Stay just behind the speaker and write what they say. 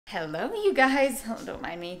Hello, you guys. Oh, don't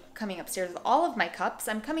mind me coming upstairs with all of my cups.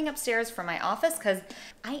 I'm coming upstairs from my office because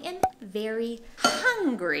I am very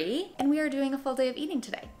hungry and we are doing a full day of eating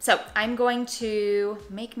today. So I'm going to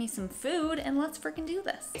make me some food and let's freaking do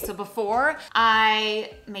this. So before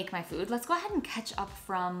I make my food, let's go ahead and catch up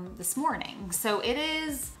from this morning. So it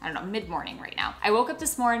is, I don't know, mid-morning right now. I woke up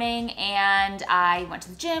this morning and I went to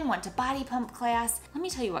the gym, went to body pump class. Let me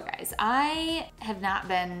tell you what, guys, I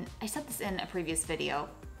said this in a previous video,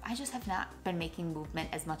 I just have not been making movement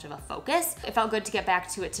as much of a focus. It felt good to get back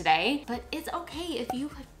to it today, but it's okay if you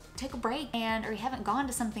take a break or you haven't gone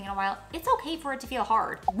to something in a while. It's okay for it to feel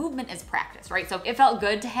hard. Movement is practice, right? So it felt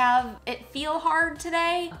good to have it feel hard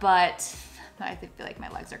today, but I feel like my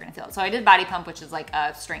legs are gonna feel it. So I did body pump, which is like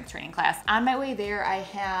a strength training class. On my way there, I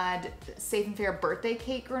had Safe and Fair birthday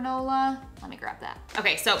cake granola. Let me grab that.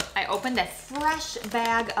 Okay, so I opened a fresh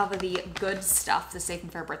bag of the good stuff, the Safe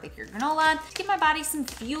and Fair birthday cake granola, to give my body some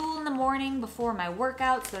fuel in the morning before my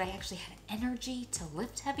workout so that I actually had energy to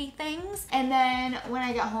lift heavy things. And then when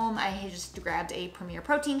I got home, I just grabbed a Premier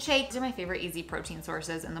protein shake. These are my favorite easy protein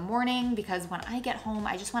sources in the morning because when I get home,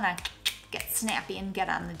 I just wanna get snappy and get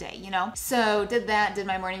on the day, you know? So did that, did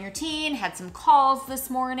my morning routine, had some calls this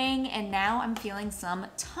morning, and now I'm feeling some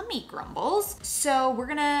tummy grumbles. So we're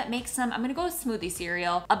gonna make some, I'm gonna go with smoothie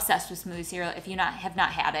cereal. Obsessed with smoothie cereal if you have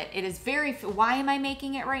not had it. It is why am I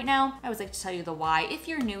making it right now? I always like to tell you the why. If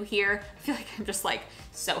you're new here, I feel like I'm just like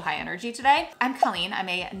so high energy today. I'm Colleen, I'm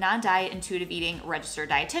a non-diet intuitive eating registered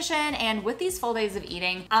dietitian, and with these full days of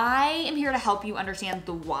eating, I am here to help you understand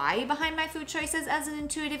the why behind my food choices as an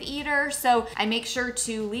intuitive eater. So I make sure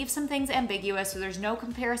to leave some things ambiguous so there's no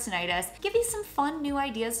comparisonitis, give you some fun new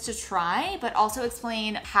ideas to try, but also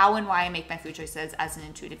explain how and why I make my food choices as an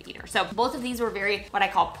intuitive eater. So both of these were very, what I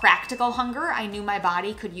call practical hunger. I knew my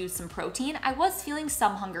body could use some protein. I was feeling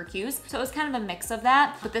some hunger cues, so it was kind of a mix of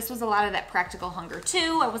that, but this was a lot of that practical hunger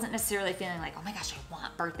too. I wasn't necessarily feeling like, oh my gosh, I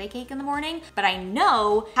want birthday cake in the morning, but I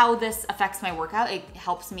know how this affects my workout. It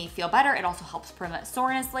helps me feel better. It also helps prevent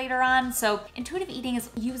soreness later on. So intuitive eating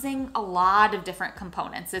is using a lot of different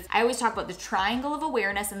components. I always talk about the triangle of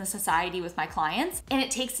awareness in the society with my clients, and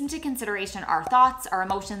it takes into consideration our thoughts, our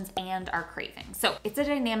emotions, and our cravings. So it's a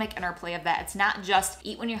dynamic interplay of that. It's not just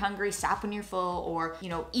eat when you're hungry, stop when you're full, or, you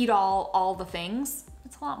know, eat all the things.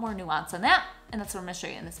 It's a lot more nuance than that, and that's what I'm gonna show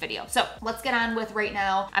you in this video. So let's get on with right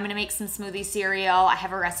now. I'm gonna make some smoothie cereal. I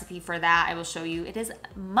have a recipe for that. I will show you. It is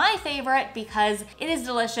my favorite because it is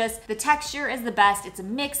delicious. The texture is the best. It's a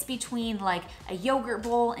mix between like a yogurt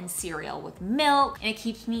bowl and cereal with milk, and it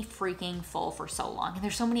keeps me freaking full for so long. And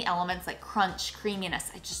there's so many elements like crunch,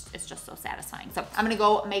 creaminess. It's just so satisfying. So I'm gonna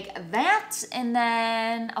go make that, and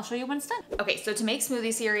then I'll show you when it's done. Okay, so to make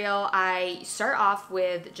smoothie cereal, I start off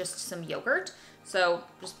with just some yogurt. So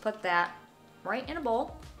just put that right in a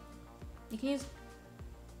bowl. You can use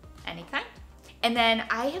any kind. And then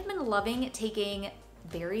I have been loving taking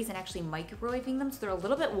berries and actually microwaving them so they're a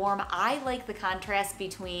little bit warm. I like the contrast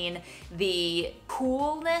between the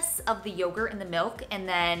coolness of the yogurt and the milk and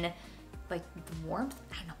then like the warmth.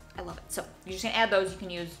 I don't know, I love it. So you're just gonna add those. You can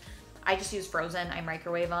use, I just use frozen. I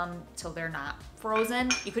microwave them till they're not frozen.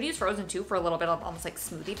 You could use frozen too for a little bit of almost like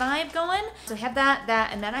smoothie vibe going. So have that,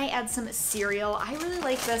 and then I add some cereal. I really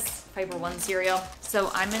like this Fiber One cereal. So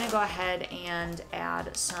I'm gonna go ahead and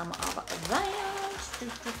add some of that.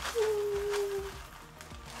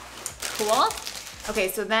 Cool. Okay,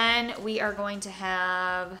 so then we are going to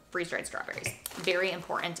have freeze-dried strawberries. Very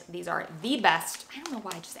important. These are the best. I don't know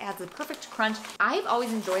why, it just adds the perfect crunch. I've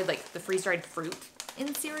always enjoyed like the freeze-dried fruit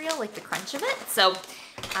in cereal, like the crunch of it. So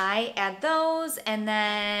I add those, and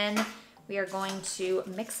then we are going to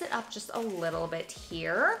mix it up just a little bit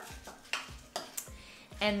here.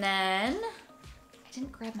 And then I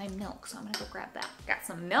didn't grab my milk, so I'm gonna go grab that. Got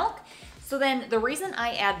some milk. So then the reason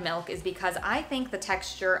I add milk is because I think the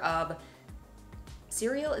texture of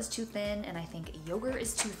cereal is too thin and I think yogurt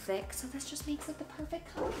is too thick, so this just makes it the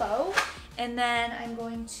perfect combo. And then I'm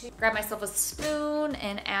going to grab myself a spoon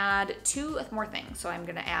and add 2 more things. So I'm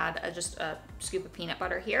gonna add just a scoop of peanut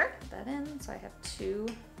butter here. Put that in, so I have 2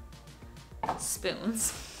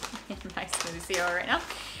 spoons in my smoothie cereal right now.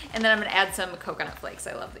 And then I'm gonna add some coconut flakes.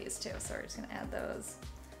 I love these too, so we're just gonna add those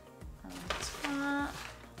on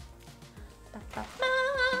top.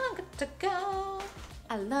 Good to go.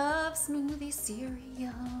 I love smoothie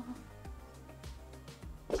cereal.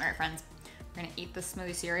 All right, friends, we're gonna eat this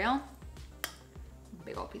smoothie cereal.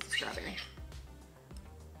 Big old piece of strawberry.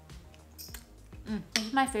 This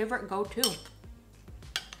is my favorite go-to.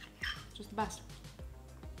 Just the best.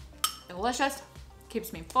 Delicious,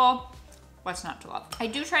 keeps me full. What's not to love? I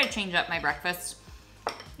do try to change up my breakfasts.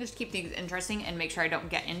 just keep things interesting and make sure I don't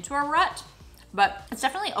get into a rut. But it's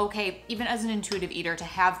definitely okay, even as an intuitive eater, to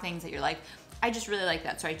have things that you're like, I just really like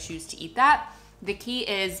that, so I choose to eat that. The key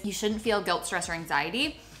is you shouldn't feel guilt, stress, or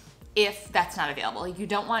anxiety if that's not available. You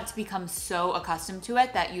don't want to become so accustomed to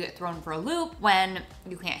it that you get thrown for a loop when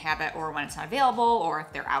you can't have it, or when it's not available, or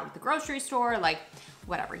if they're out at the grocery store, like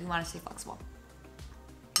whatever. You want to stay flexible.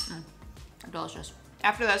 Delicious.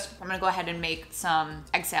 After this, I'm gonna go ahead and make some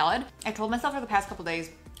egg salad. I told myself for the past couple days,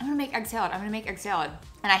 I'm gonna make egg salad,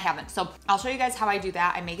 and I haven't. So I'll show you guys how I do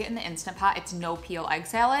that. I make it in the Instant Pot. It's no peel egg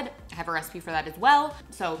salad. I have a recipe for that as well.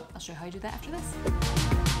 So I'll show you how I do that after this.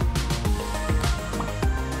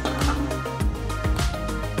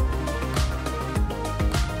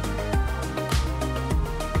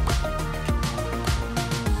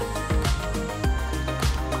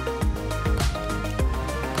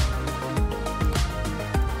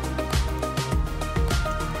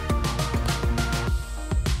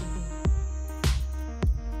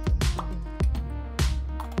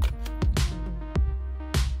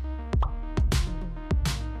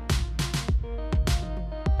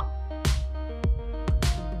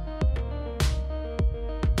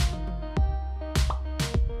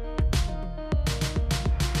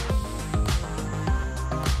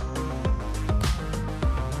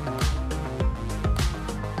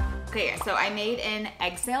 Okay, so I made an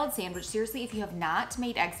egg salad sandwich. Seriously, if you have not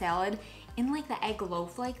made egg salad in like the egg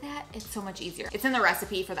loaf like that, it's so much easier. It's in the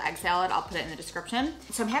recipe for the egg salad. I'll put it in the description.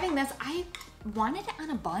 So I'm having this. I wanted it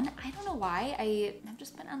on a bun. I don't know why. I've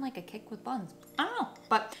just been on like a kick with buns. I don't know.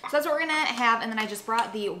 But so that's what we're gonna have. And then I just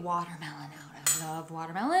brought the watermelon out. I love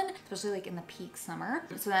watermelon, especially like in the peak summer.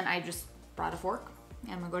 So then I just brought a fork.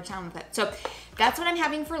 And I'm gonna go to town with it. So that's what I'm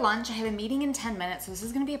having for lunch. I have a meeting in 10 minutes, so this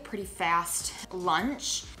is gonna be a pretty fast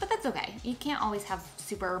lunch, but that's okay. You can't always have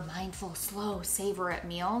super mindful, slow, savor it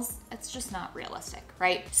meals. It's just not realistic,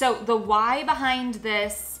 right? So the why behind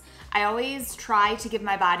this, I always try to give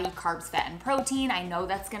my body carbs, fat, and protein. I know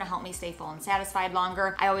that's gonna help me stay full and satisfied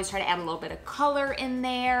longer. I always try to add a little bit of color in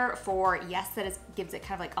there for, yes, gives it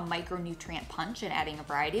kind of like a micronutrient punch, and adding a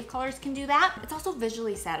variety of colors can do that. It's also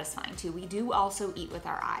visually satisfying too. We do also eat with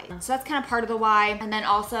our eyes. So that's kind of part of the why. And then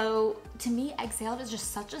also, to me, egg salad is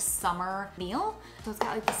just such a summer meal. So it's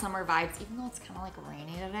got like the summer vibes, even though it's kind of like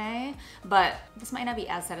rainy today. But this might not be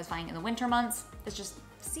as satisfying in the winter months. It's just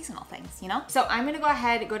seasonal things, you know? So I'm gonna go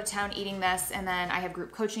ahead and go to town eating this, and then I have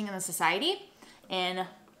group coaching in the society in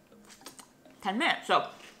 10 minutes. So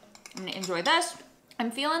I'm gonna enjoy this.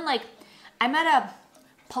 I'm feeling like I'm at a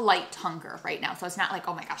polite hunger right now. So it's not like,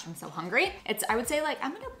 oh my gosh, I'm so hungry. I would say like,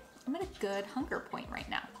 I'm at a good hunger point right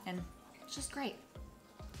now, and it's just great.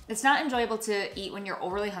 It's not enjoyable to eat when you're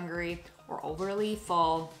overly hungry or overly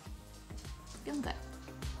full. Feeling good.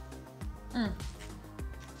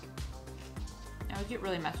 I would get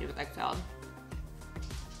really messy with egg salad.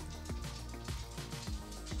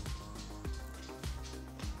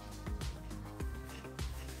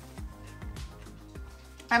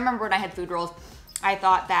 I remember when I had food rolls, I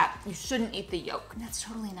thought that you shouldn't eat the yolk. That's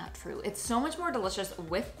totally not true. It's so much more delicious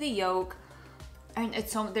with the yolk. I mean,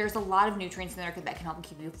 there's a lot of nutrients in there that can help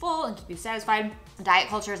keep you full and keep you satisfied. Diet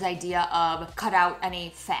culture's idea of cut out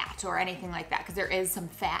any fat or anything like that, because there is some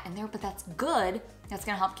fat in there, but that's good. That's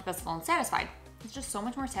gonna help keep us full and satisfied. It's just so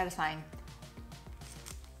much more satisfying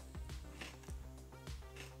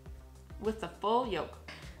with the full yolk.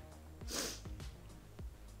 I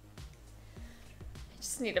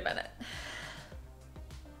just need a minute.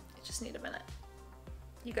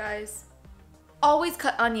 You guys, always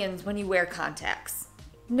cut onions when you wear contacts.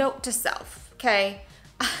 Note to self, okay?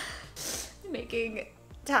 I'm making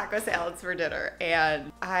taco salads for dinner,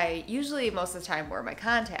 and I usually most of the time wear my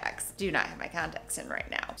contacts. Do not have my contacts in right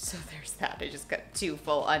now. So there's that. I just got 2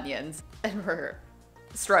 full onions and we're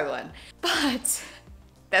struggling. But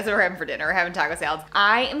that's what we're having for dinner. We're having taco salads.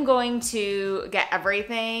 I am going to get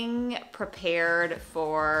everything prepared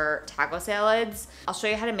for taco salads. I'll show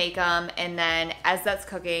you how to make them, and then as that's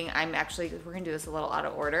cooking, we're gonna do this a little out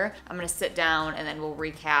of order. I'm gonna sit down and then we'll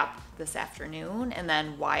recap this afternoon and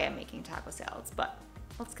then why I'm making taco salads. But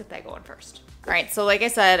let's get that going first. All right, so like I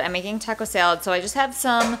said, I'm making taco salad. So I just have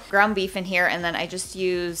some ground beef in here, and then I just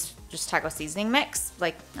used taco seasoning mix,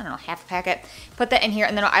 like, I don't know, half a packet. Put that in here,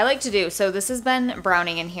 and then what I like to do, so this has been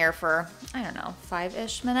browning in here for, I don't know,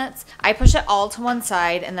 5-ish minutes. I push it all to one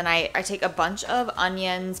side, and then I take a bunch of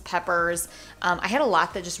onions, peppers. I had a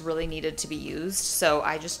lot that just really needed to be used, so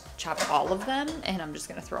I just chopped all of them, and I'm just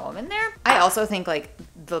gonna throw them in there. I also think like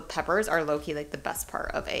the peppers are low-key like the best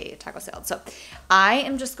part of a taco salad. So I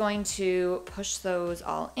am just going to push those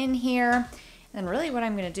all in here. And really what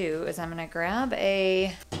I'm gonna do is I'm gonna grab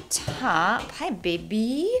a top, hi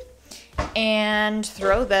baby, and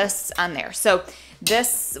throw this on there. So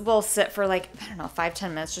this will sit for like, I don't know, 5-10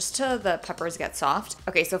 minutes just till the peppers get soft.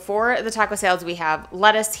 Okay, so for the taco salads, we have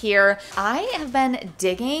lettuce here. I have been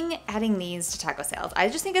digging adding these to taco salads. I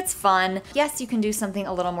just think it's fun. Yes, you can do something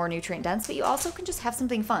a little more nutrient dense, but you also can just have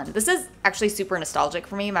something fun. This is actually super nostalgic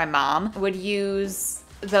for me. My mom would use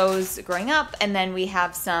those growing up, and then we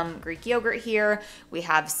have some Greek yogurt here. We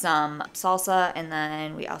have some salsa, and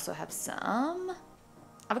then we also have some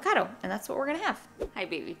avocado, and that's what we're gonna have. Hi,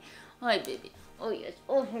 baby. Hi, baby. Oh, yes.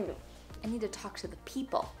 Oh, hello. I need to talk to the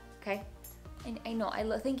people, okay? And I know,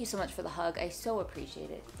 thank you so much for the hug. I so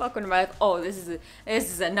appreciate it. Welcome to my life. Oh, this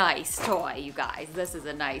is a nice toy, you guys. This is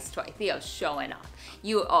a nice toy. Theo's showing off.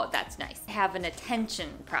 Oh, that's nice. You have an attention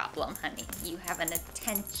problem, honey. You have an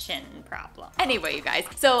attention problem. Anyway, you guys,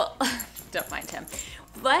 so don't mind him.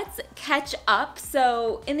 Let's catch up.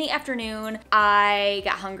 So in the afternoon, I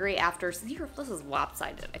got hungry after, this is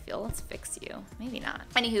lopsided, I feel. Let's fix you. Maybe not.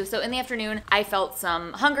 Anywho, so in the afternoon, I felt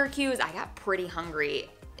some hunger cues. I got pretty hungry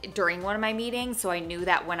during one of my meetings, so I knew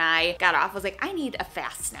that when I got off, I was like, I need a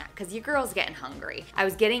fast snack because your girl's getting hungry. I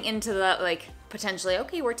was getting into the like, potentially,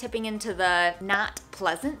 okay, we're tipping into the not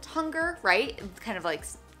pleasant hunger, right? Kind of like,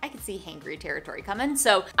 I could see hangry territory coming.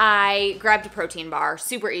 So I grabbed a protein bar,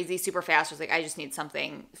 super easy, super fast. I was like, I just need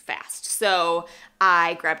something fast. So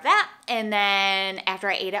I grabbed that. And then after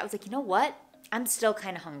I ate it, I was like, you know what? I'm still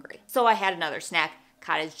kind of hungry. So I had another snack,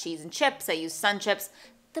 cottage cheese and chips. I used Sun Chips.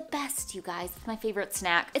 The best, you guys. It's my favorite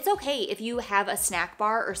snack. It's okay if you have a snack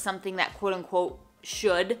bar or something that quote unquote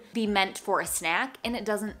should be meant for a snack and it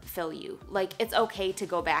doesn't fill you. Like, it's okay to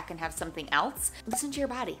go back and have something else. Listen to your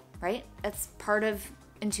body, right? That's part of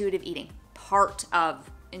intuitive eating. Part of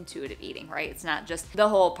intuitive eating, right? It's not just the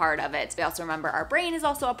whole part of it. We also remember our brain is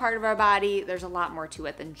also a part of our body. There's a lot more to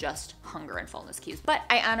it than just hunger and fullness cues. But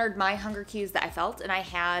I honored my hunger cues that I felt and I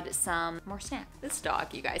had some more snack. This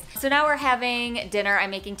dog, you guys. So now we're having dinner.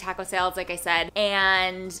 I'm making taco salads, like I said.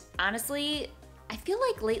 And honestly, I feel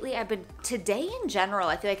like lately today in general,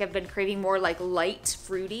 I feel like I've been craving more like light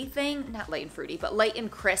fruity thing. Not light and fruity, but light and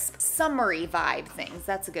crisp, summery vibe things.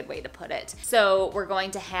 That's a good way to put it. So we're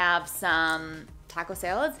going to have some taco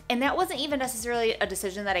salads. And that wasn't even necessarily a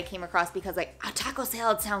decision that I came across because like, a taco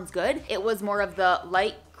salad sounds good. It was more of the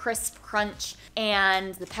light, crisp crunch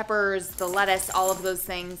and the peppers, the lettuce, all of those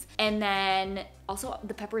things. And then also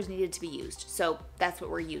the peppers needed to be used. So that's what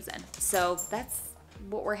we're using. So that's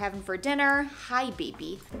what we're having for dinner. Hi,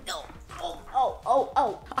 baby. No.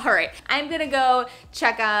 Oh. All right, I'm gonna go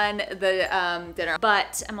check on the dinner,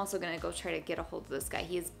 but I'm also gonna go try to get a hold of this guy.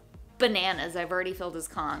 He is bananas. I've already filled his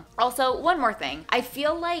Kong. Also, one more thing. I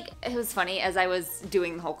feel like it was funny as I was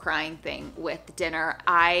doing the whole crying thing with dinner,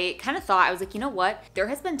 I kind of thought, I was like, you know what? There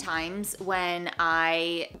has been times when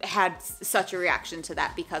I had such a reaction to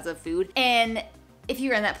that because of food. And if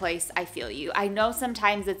you're in that place, I feel you. I know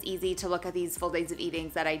sometimes it's easy to look at these full days of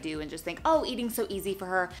eatings that I do and just think, oh, eating's so easy for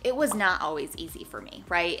her. It was not always easy for me,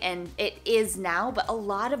 right? And it is now, but a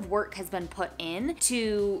lot of work has been put in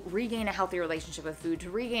to regain a healthy relationship with food,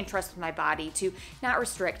 to regain trust with my body, to not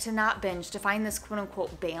restrict, to not binge, to find this quote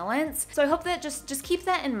unquote balance. So I hope that just keep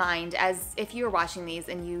that in mind as if you're watching these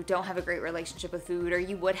and you don't have a great relationship with food or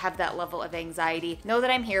you would have that level of anxiety, know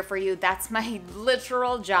that I'm here for you. That's my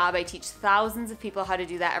literal job. I teach thousands of people how to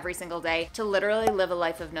do that every single day, to literally live a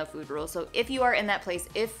life of no food rules. So if you are in that place,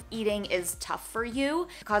 if eating is tough for you,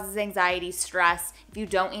 causes anxiety, stress, if you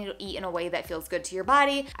don't eat in a way that feels good to your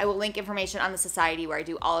body, I will link information on the society where I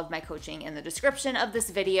do all of my coaching in the description of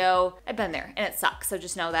this video. I've been there and it sucks. So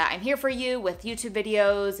just know that I'm here for you with YouTube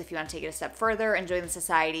videos. If you want to take it a step further and join the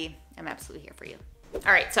society, I'm absolutely here for you.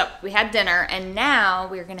 All right, so we had dinner and now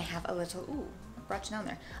we're gonna have a little, down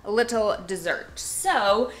there, a little dessert.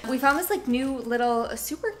 So we found this like new little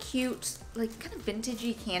super cute, like kind of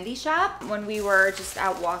vintagey candy shop when we were just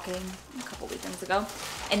out walking a couple weekends ago.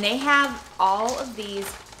 And they have all of these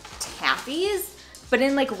taffies, but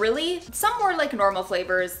in like really, some more like normal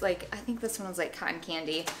flavors. Like I think this one was like cotton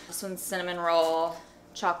candy. This one's cinnamon roll,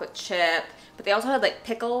 chocolate chip, but they also had like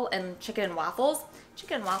pickle and chicken and waffles.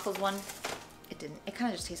 Chicken and waffles one, it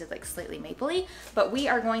kind of just tasted like slightly mapley, but we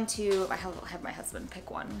are going to, I have my husband pick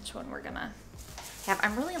one, which one we're gonna have.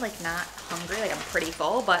 I'm really like not hungry, like I'm pretty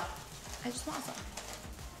full, but I just want some,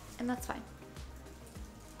 and that's fine.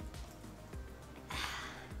 I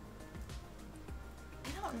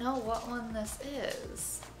don't know what one this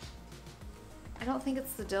is. I don't think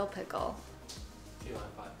it's the dill pickle. You want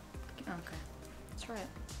five? Okay, let's try it.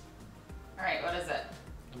 All right, what is it?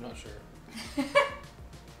 I'm not sure.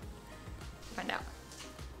 Find out.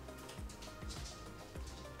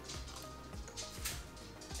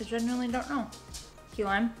 I genuinely don't know. Key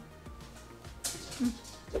lime.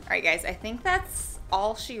 All right, guys, I think that's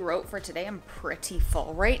all she wrote for today. I'm pretty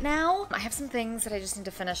full right now. I have some things that I just need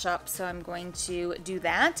to finish up, so I'm going to do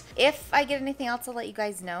that. If I get anything else, I'll let you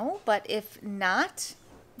guys know, but if not,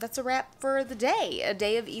 that's a wrap for the day. A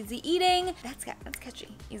day of easy eating. That's catchy.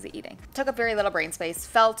 Easy eating. Took up very little brain space.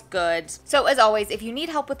 Felt good. So as always, if you need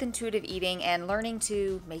help with intuitive eating and learning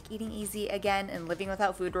to make eating easy again and living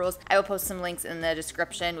without food rules, I will post some links in the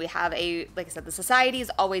description. We have like I said, the society is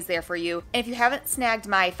always there for you. And if you haven't snagged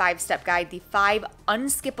my 5-step guide, the 5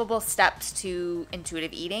 unskippable steps to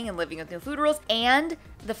intuitive eating and living with no food rules, and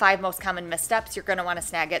the 5 most common missteps, you're going to want to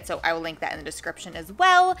snag it, so I will link that in the description as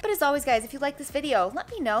well. But as always, guys, if you like this video,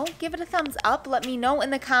 let me know. Give it a thumbs up. Let me know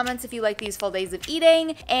in the comments if you like these full days of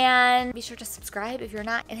eating, and be sure to subscribe if you're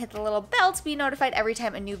not, and hit the little bell to be notified every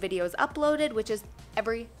time a new video is uploaded, which is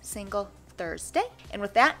every single Thursday. And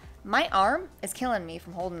with that, my arm is killing me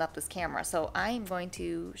from holding up this camera, so I'm going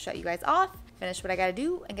to shut you guys off, finish what I gotta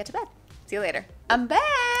do, and get to bed. See you later. I'm back.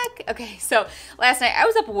 Okay, so last night I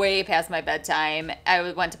was up way past my bedtime.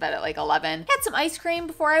 I went to bed at like 11. Had some ice cream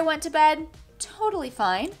before I went to bed. Totally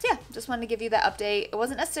fine. So yeah, just wanted to give you that update. It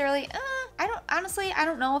wasn't necessarily, I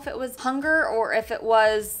don't know if it was hunger or if it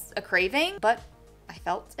was a craving, but I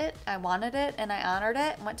felt it, I wanted it, and I honored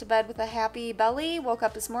it. Went to bed with a happy belly. Woke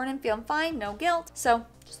up this morning feeling fine, no guilt. So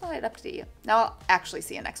just thought I'd update you. Now I'll actually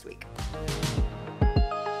see you next week.